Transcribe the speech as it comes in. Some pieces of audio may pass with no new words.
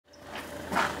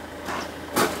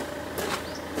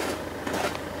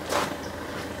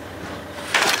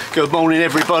Good morning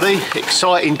everybody,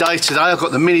 exciting day today. I've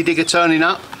got the mini digger turning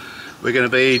up. We're going to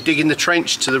be digging the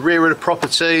trench to the rear of the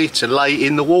property to lay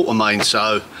in the water main.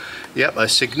 So yep, a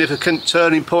significant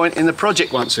turning point in the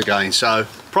project once again. So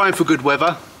praying for good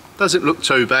weather, doesn't look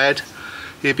too bad.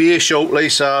 He'll be here shortly,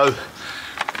 so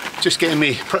just getting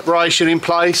me preparation in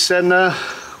place and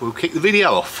we'll kick the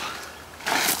video off.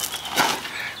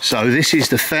 So this is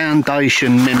the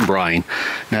foundation membrane.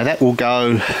 Now that will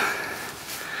go,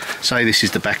 say this is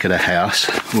the back of the house,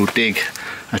 we'll dig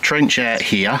a trench out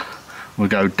here, we'll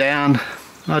go down,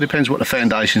 well, it depends what the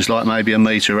foundation's like, maybe a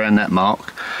metre around that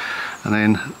mark, and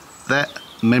then that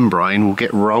membrane will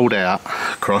get rolled out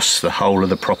across the whole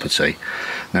of the property.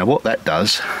 Now what that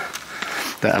does,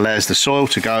 that allows the soil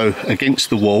to go against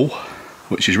the wall,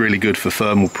 which is really good for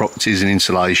thermal properties and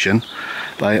insulation,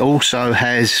 but it also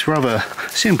has rather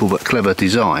simple but clever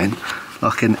design,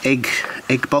 like an egg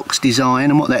box design,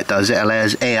 and what that does, it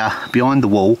allows air behind the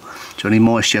wall so any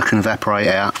moisture can evaporate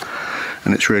out,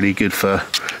 and it's really good for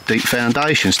deep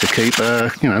foundations to keep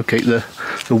keep the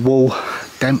wall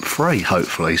damp free,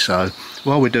 hopefully. So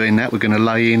while we're doing that, we're going to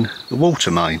lay in the water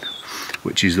main,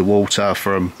 which is the water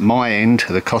from my end,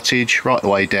 the cottage, right the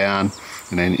way down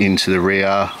and then into the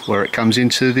rear where it comes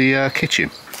into the kitchen.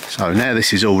 So now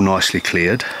this is all nicely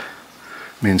cleared.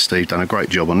 Me and Steve done a great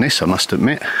job on this, I must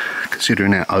admit,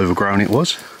 considering how overgrown it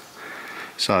was.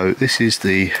 So this is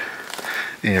the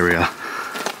area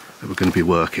that we're going to be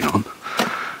working on.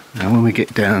 Now when we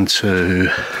get down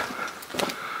to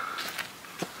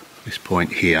this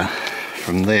point here,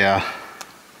 from there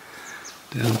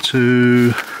down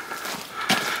to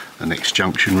the next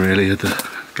junction really of the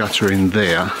gutter in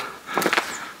there,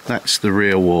 that's the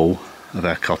rear wall of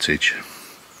our cottage.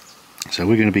 So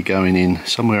we're going to be going in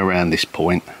somewhere around this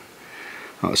point.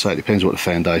 Like I say, it depends what the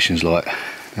foundation's like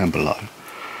down below.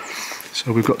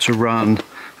 So we've got to run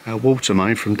our water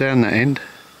main from down that end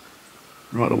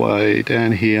right the way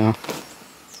down here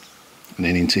and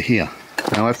then into here.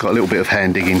 Now I've got a little bit of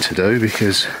hand digging to do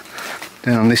because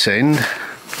down this end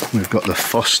we've got the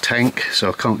FOSS tank, so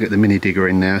I can't get the mini digger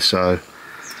in there, so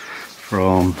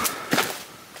from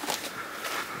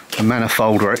the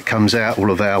manifold where it comes out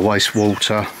all of our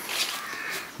wastewater,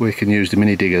 we can use the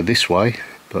mini digger this way,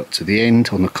 but to the end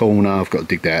on the corner I've got to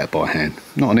dig that out by hand.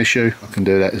 Not an issue, I can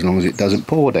do that as long as it doesn't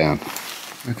pour down.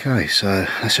 Okay, so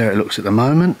that's how it looks at the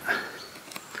moment,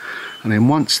 and then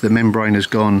once the membrane has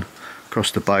gone across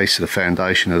the base of the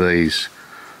foundation of these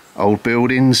old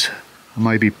buildings, I'll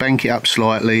maybe bank it up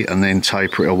slightly and then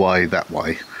taper it away that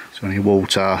way, so any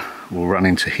water will run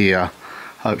into here.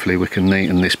 Hopefully we can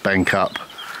neaten this bank up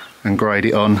and grade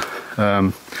it on.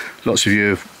 Lots of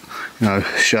you have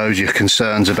showed your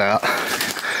concerns about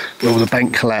will the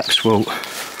bank collapse. Well,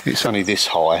 it's only this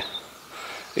high,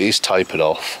 it is tapered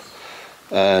off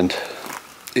and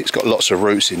it's got lots of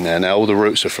roots in there. Now all the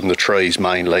roots are from the trees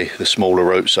mainly, the smaller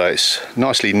roots, so it's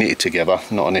nicely knitted together,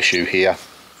 not an issue here.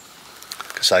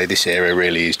 Like I say, this area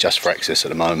really is just for access at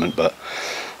the moment, but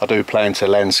I do plan to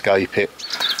landscape it.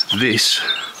 This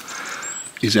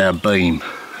is our beam,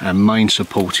 our main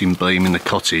supporting beam in the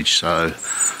cottage, so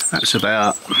that's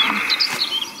about,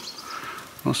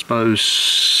 I suppose,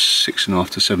 6.5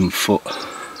 to 7 foot.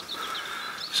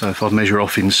 So if I measure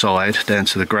off inside down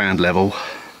to the ground level,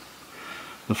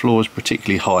 the floor is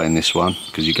particularly high in this one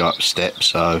because you go up steps,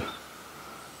 so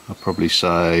I'll probably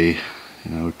say,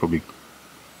 we'd probably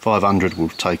 500 will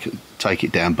take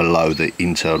it down below the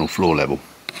internal floor level.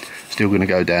 Still going to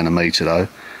go down a metre though,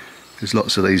 because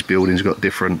lots of these buildings got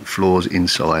different floors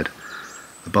inside.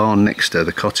 The barn next to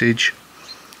the cottage,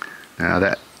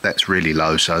 now that's really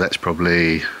low, so that's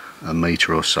probably a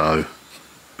metre or so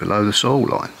below the soil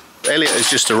line. Elliot has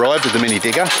just arrived with the mini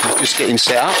digger, just getting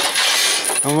set up,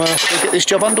 and we'll get this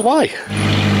job underway.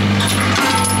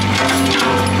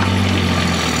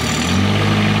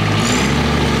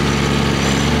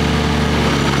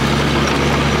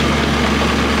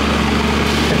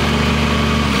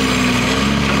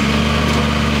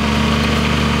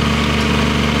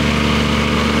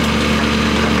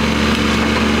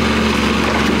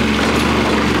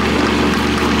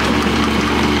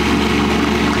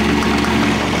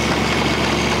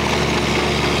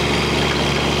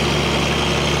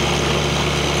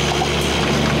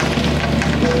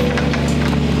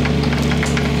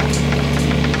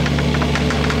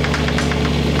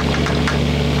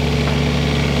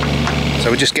 So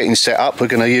we're just getting set up. We're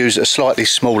going to use a slightly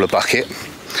smaller bucket.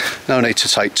 No need to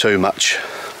take too much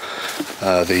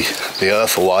the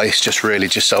earth away. It's just really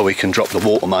just so we can drop the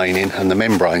water main in and the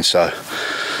membrane. So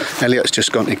Elliot's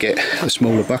just going to get a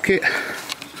smaller bucket,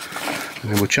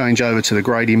 and then we'll change over to the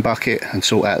grading bucket and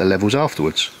sort out the levels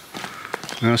afterwards.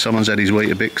 Well, someone's had his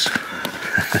Weetabix.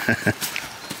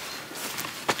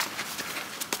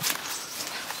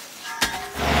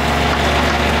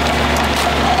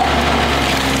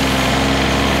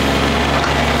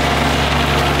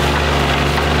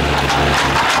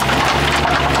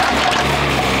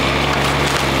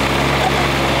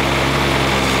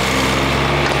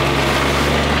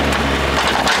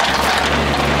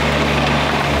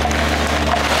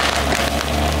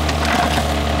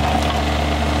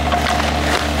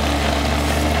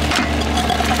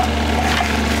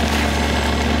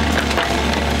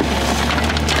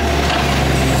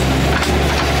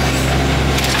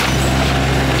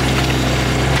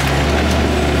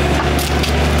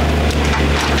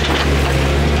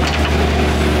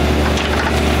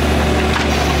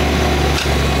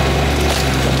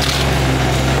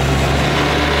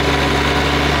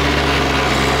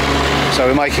 So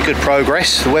we're making good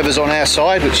progress. The weather's on our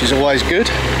side, which is always good.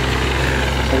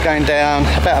 We're going down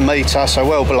about 1 metre, so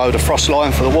well below the frost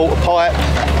line for the water pipe.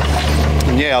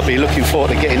 And yeah, I'll be looking forward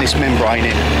to getting this membrane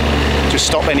in, to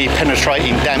stop any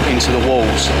penetrating damp into the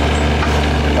walls.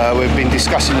 We've been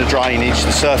discussing the drainage,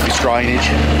 the surface drainage.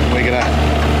 We're going to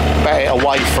bat it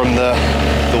away from the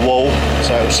wall,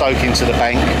 so it'll soak into the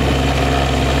bank.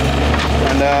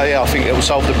 And yeah, I think it will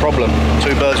solve the problem.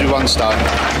 2 birds with 1 stone.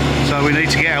 So we need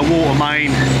to get our water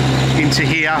main into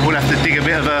here. We'll have to dig a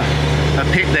bit of a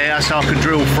pit there so I can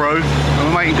drill through. And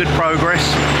we're making good progress.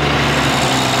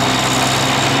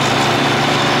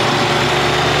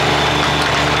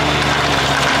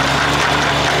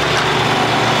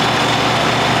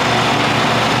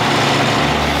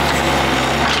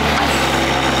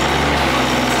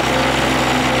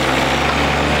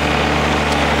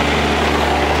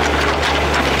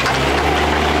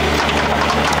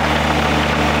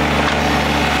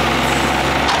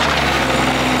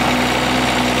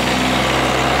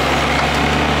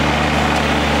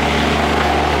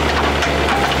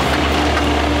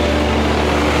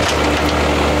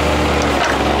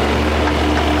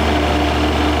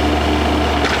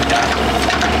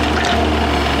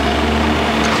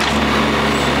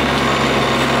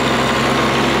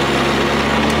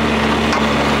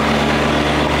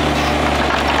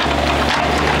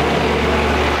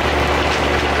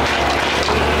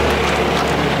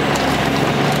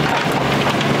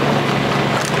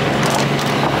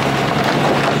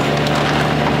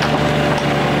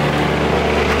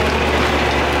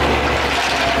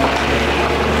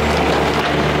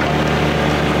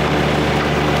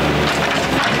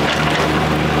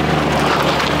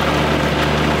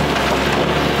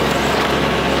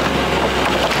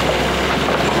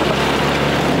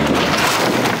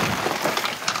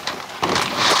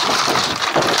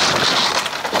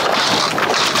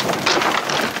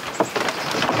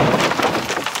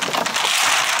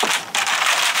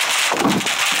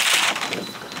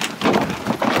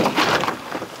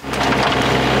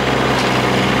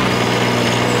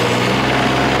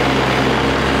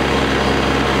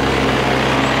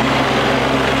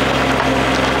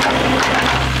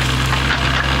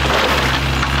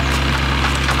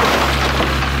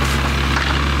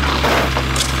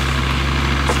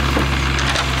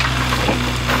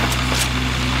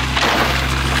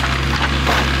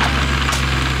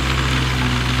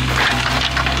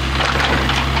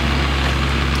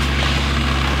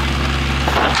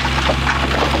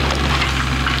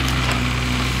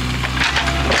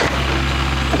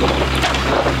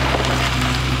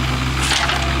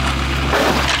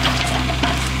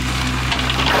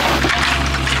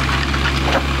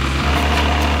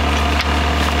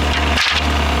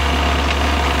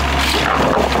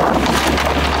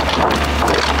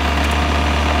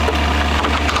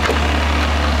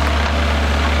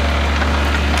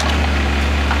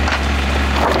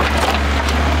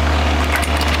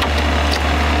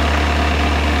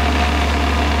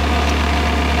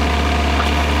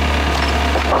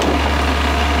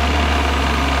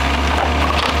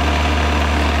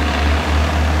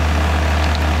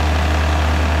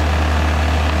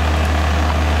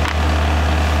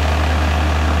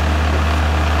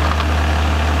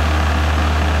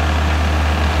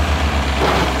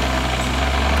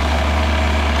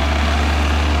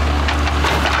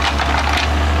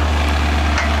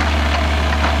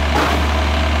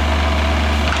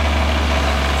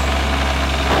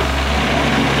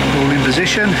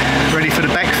 Position, ready for the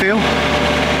backfill.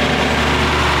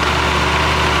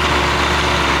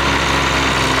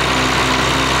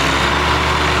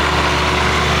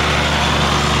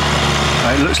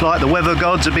 It looks like the weather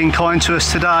gods have been kind to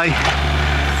us today.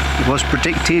 It was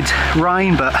predicted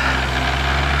rain, but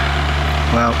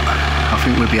well, I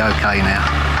think we'll be okay now.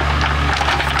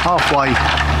 Halfway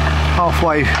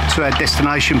halfway to our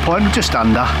destination point, just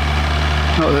under.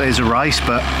 Not that there's a race,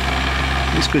 but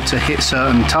it's good to hit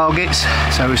certain targets.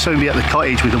 So we'll soon be at the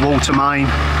cottage with the water main,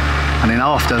 and then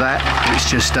after that it's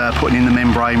just putting in the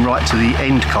membrane right to the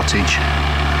end cottage.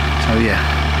 So yeah,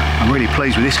 I'm really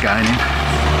pleased with this going in.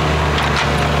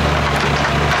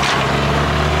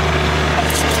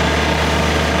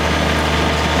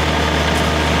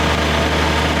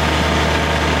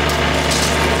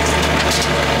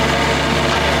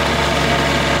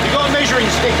 You got a measuring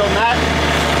stick on that?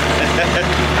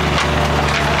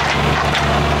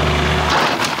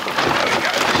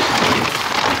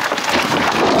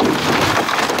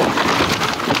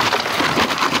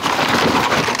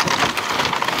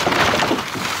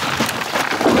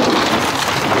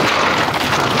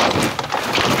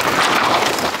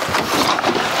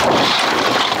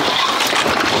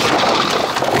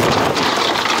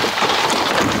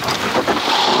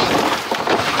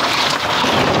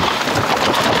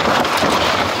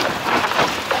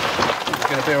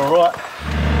 Gonna be all right.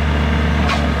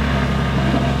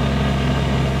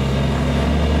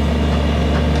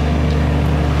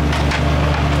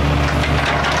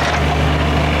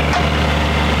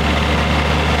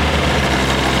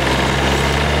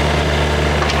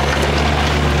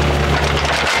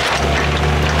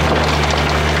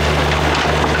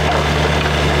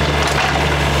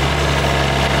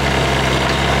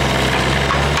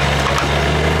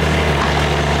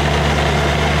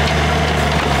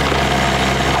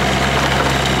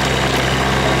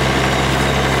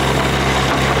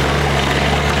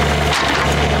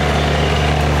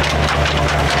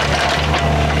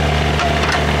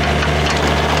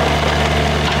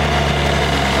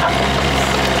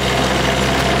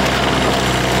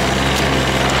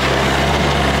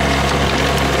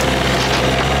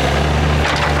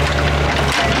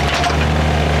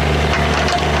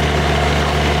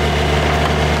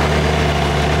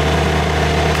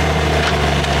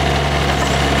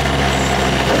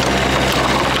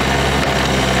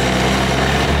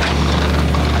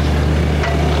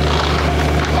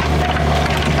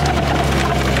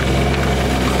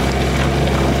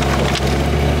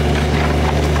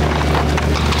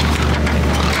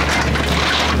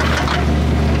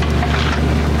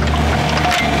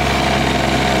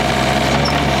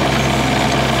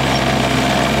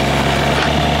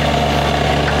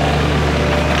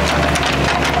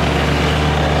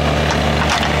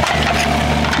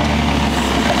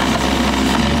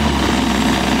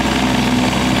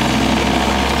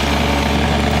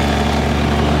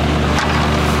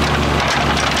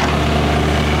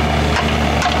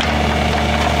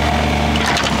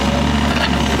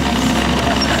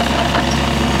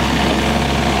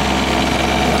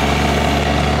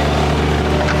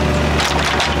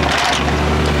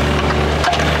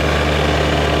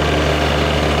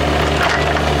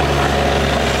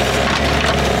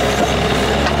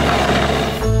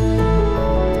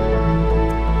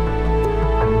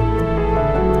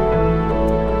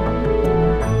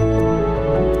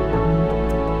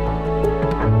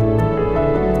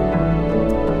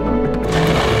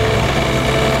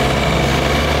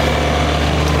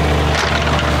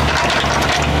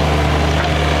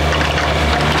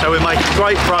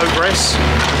 Great progress.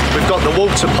 We've got the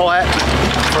water pipe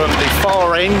from the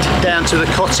far end down to the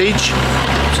cottage.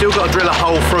 Still got to drill a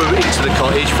hole through into the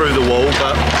cottage, through the wall,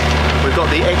 but we've got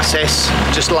the excess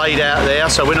just laid out there,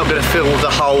 so we're not going to fill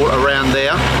the hole around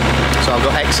there. So I've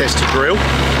got access to drill.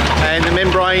 And the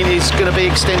membrane is going to be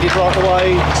extended right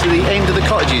away to the end of the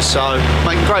cottages, so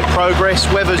making great progress.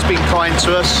 Weather's been kind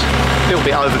to us, a little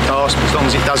bit overcast, but as long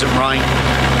as it doesn't rain,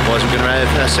 otherwise we're going to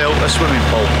have ourselves a swimming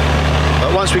pool.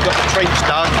 But once we've got the trench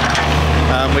done,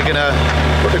 we're going to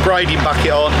put the grading bucket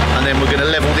on, and then we're going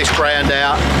to level this ground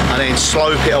out and then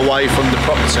slope it away from the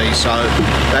property, so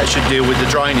that should deal with the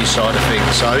drainage side of things.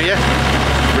 So yeah,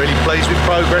 really pleased with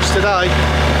progress today.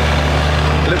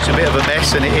 It looks a bit of a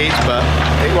mess, and it is, but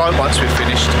it won't once we've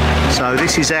finished. So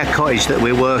this is our cottage that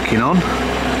we're working on,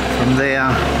 from there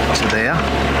to there.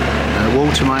 And the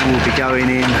water main will be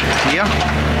going in here.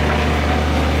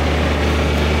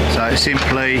 So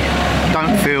simply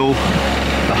don't fill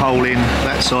the hole in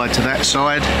that side to that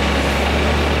side.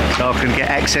 So I can get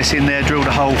access in there, drill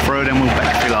the hole through, then we'll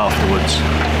backfill afterwards.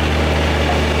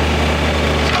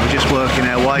 So we're just working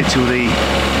our way to the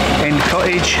end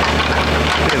cottage.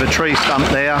 Bit of a tree stump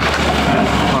there.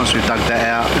 Once we've dug that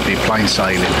out, it'll be plain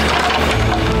sailing.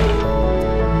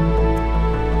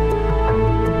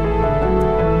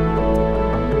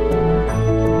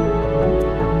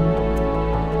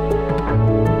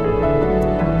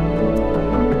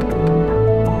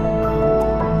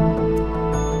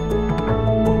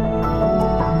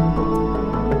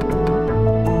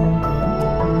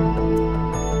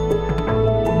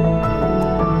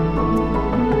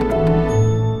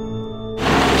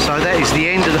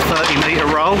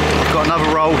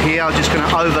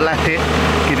 overlap it,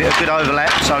 give it a good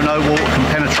overlap so no water can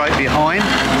penetrate behind.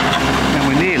 And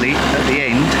we're nearly at the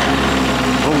end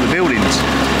of all the buildings.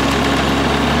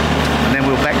 And then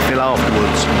we'll backfill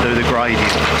afterwards and do the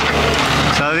grading.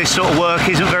 So this sort of work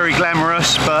isn't very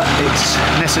glamorous, but it's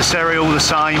necessary all the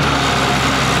same.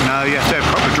 You know, you have to have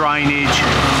proper drainage.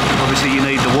 Obviously you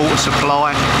need the water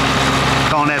supply.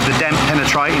 Can't have the damp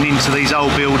penetrating into these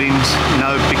old buildings. You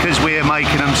know, because we're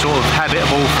making them sort of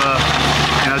habitable for,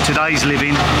 you know, today's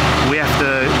living, we have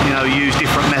to, you know, use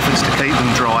different methods to keep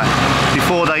them dry.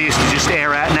 Before they used to just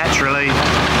air out naturally.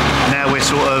 Now we're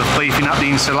sort of beefing up the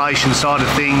insulation side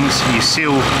of things. You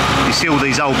seal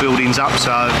these old buildings up,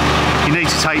 so you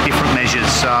need to take different measures.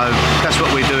 So that's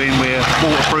what we're doing. We're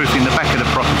waterproofing the back of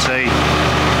the property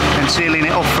and sealing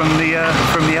it off from the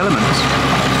elements.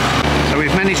 So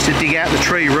we've managed to dig out the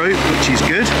tree root, which is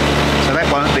good. So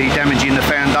that won't be damaging the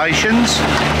foundations.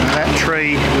 Now that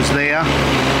tree was there,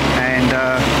 and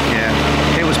yeah,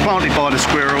 it was planted by the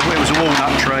squirrel. It was a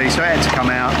walnut tree, so it had to come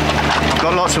out.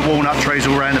 Got lots of walnut trees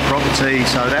all around the property,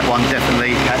 so that one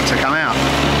definitely had to come out.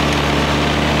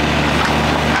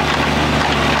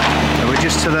 So we're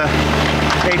just to the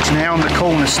edge now on the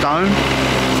cornerstone.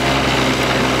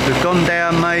 We've gone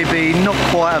down maybe not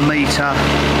quite a metre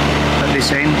at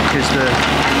this end because the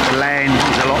land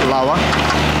is a lot lower,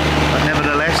 but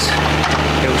nevertheless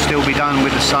it will still be done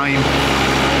with the same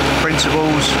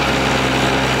principles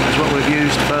as what we've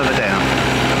used further down.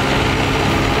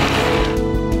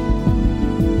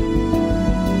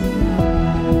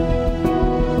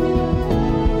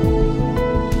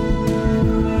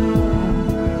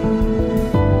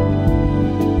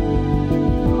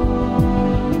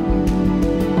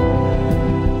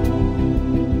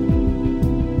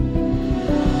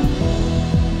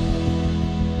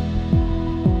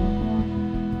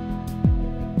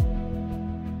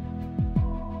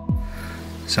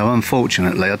 So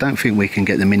unfortunately I don't think we can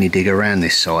get the mini digger around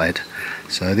this side,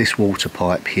 so this water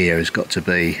pipe here has got to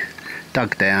be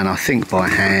dug down, I think by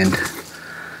hand.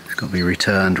 It's got to be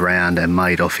returned round and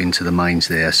made off into the mains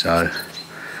there. So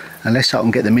unless I can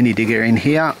get the mini digger in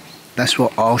here, that's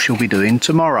what I shall be doing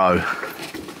tomorrow.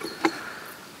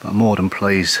 But I'm more than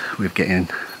pleased with getting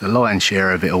the lion's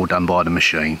share of it all done by the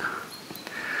machine.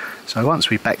 So once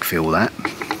we backfill that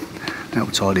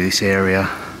will tidy this area,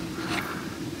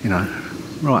 you know,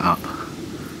 right up.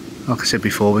 Like I said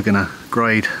before, we're going to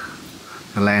grade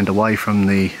the land away from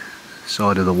the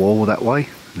side of the wall that way,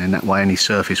 and then that way any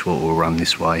surface water will run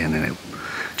this way, and then it will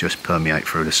just permeate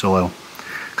through the soil.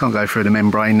 Can't go through the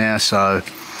membrane now, so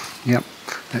yep,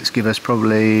 let's give us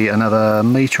probably another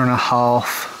 1.5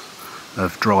 meters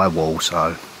of dry wall.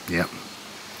 So yep,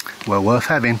 well worth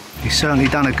having. He's certainly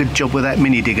done a good job with that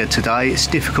mini digger today. It's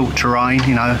difficult terrain,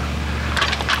 you know,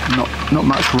 not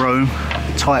much room,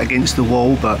 tight against the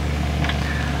wall, but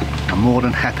I'm more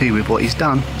than happy with what he's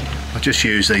done. I just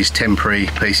use these temporary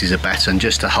pieces of batten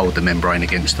just to hold the membrane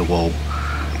against the wall,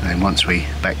 and then once we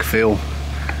backfill,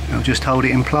 it'll just hold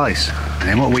it in place. And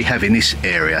then what we have in this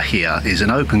area here is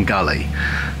an open gully,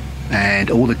 and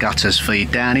all the gutters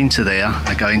feed down into there.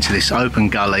 They go into this open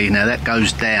gully. Now that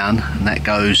goes down and that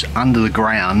goes under the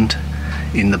ground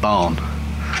in the barn,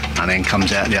 and then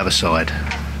comes out the other side,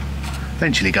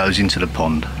 eventually goes into the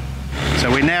pond. So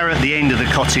we're now at the end of the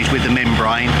cottage with the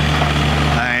membrane,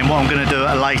 and what I'm going to do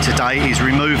at a later date is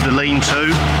remove the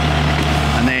lean-to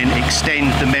and then extend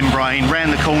the membrane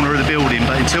round the corner of the building.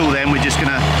 But until then we're just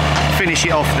going to finish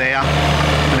it off there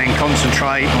and then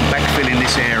concentrate on backfilling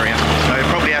this area. So we'll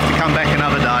probably have to come back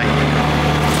another day.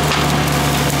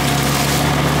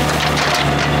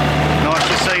 Nice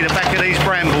to see the back of these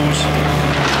brambles.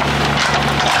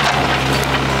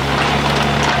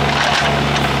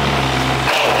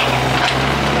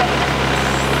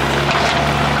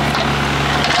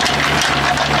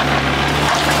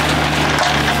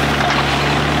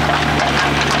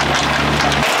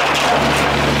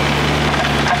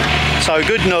 So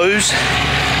good news,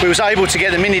 we was able to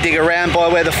get the mini digger around by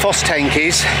where the foss tank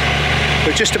is.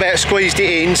 We've just about squeezed it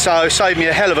in, so it saved me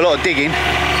a hell of a lot of digging.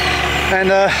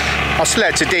 And I still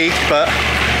had to dig, but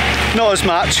not as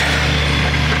much.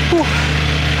 Whew.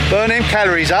 Burn them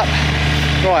calories up.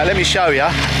 Right, let me show you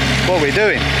what we're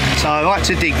doing. So I like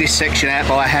to dig this section out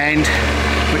by hand,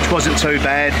 which wasn't too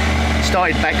bad.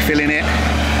 Started backfilling it,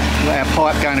 got our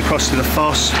pipe going across to the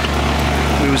foss.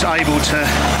 We was able to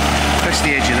press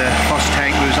the edge of the foss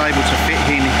tank. We was able to fit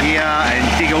in here and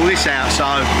dig all this out, so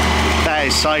that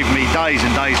has saved me days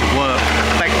and days of work,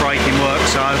 back-breaking work.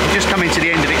 So we're just coming to the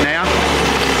end of it now.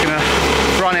 We're going to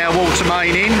run our water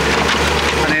main in,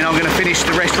 and then I'm going to finish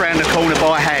the rest round the corner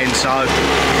by hand. So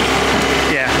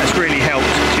yeah, that's really helped.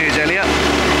 Cheers, Elliot,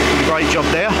 great job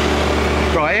there.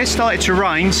 Right, it started to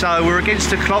rain, so we're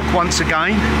against the clock once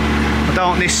again. I don't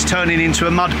want this turning into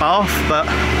a mud bath, but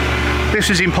this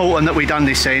was important that we done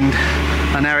this end,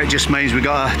 and now it just means we've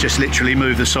got to just literally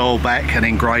move the soil back and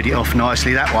then grade it off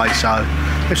nicely that way, so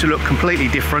this will look completely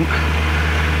different,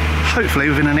 hopefully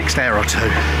within the next hour or two.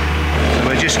 So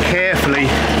we're just carefully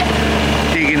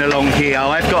digging along here.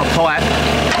 I've got a pipe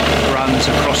that runs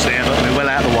across there, but we're well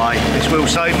out of the way. This will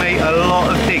save me a lot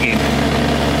of digging.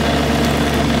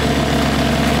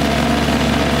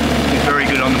 He's very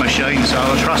good on the machine, so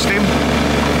I'll trust him.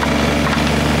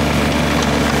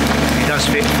 He does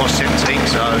fit for septic,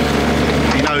 so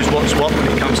he knows what's what when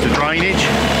it comes to drainage.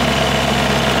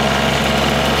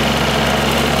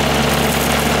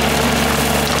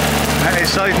 That has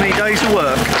saved me days of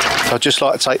work. I'd just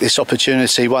like to take this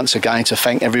opportunity once again to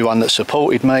thank everyone that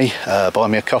supported me, buy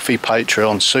me a coffee,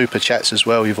 Patreon, super chats as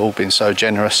well. You've all been so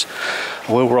generous.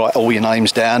 I will write all your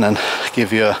names down and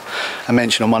give you a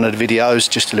mention on one of the videos.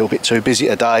 Just a little bit too busy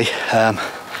today.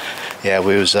 Yeah,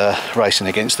 we was racing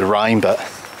against the rain, but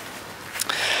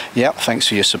yeah, thanks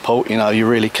for your support. You know, you're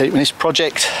really keeping this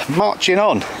project marching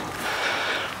on.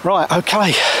 Right,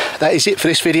 okay, that is it for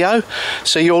this video.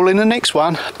 See you all in the next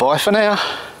one. Bye for now.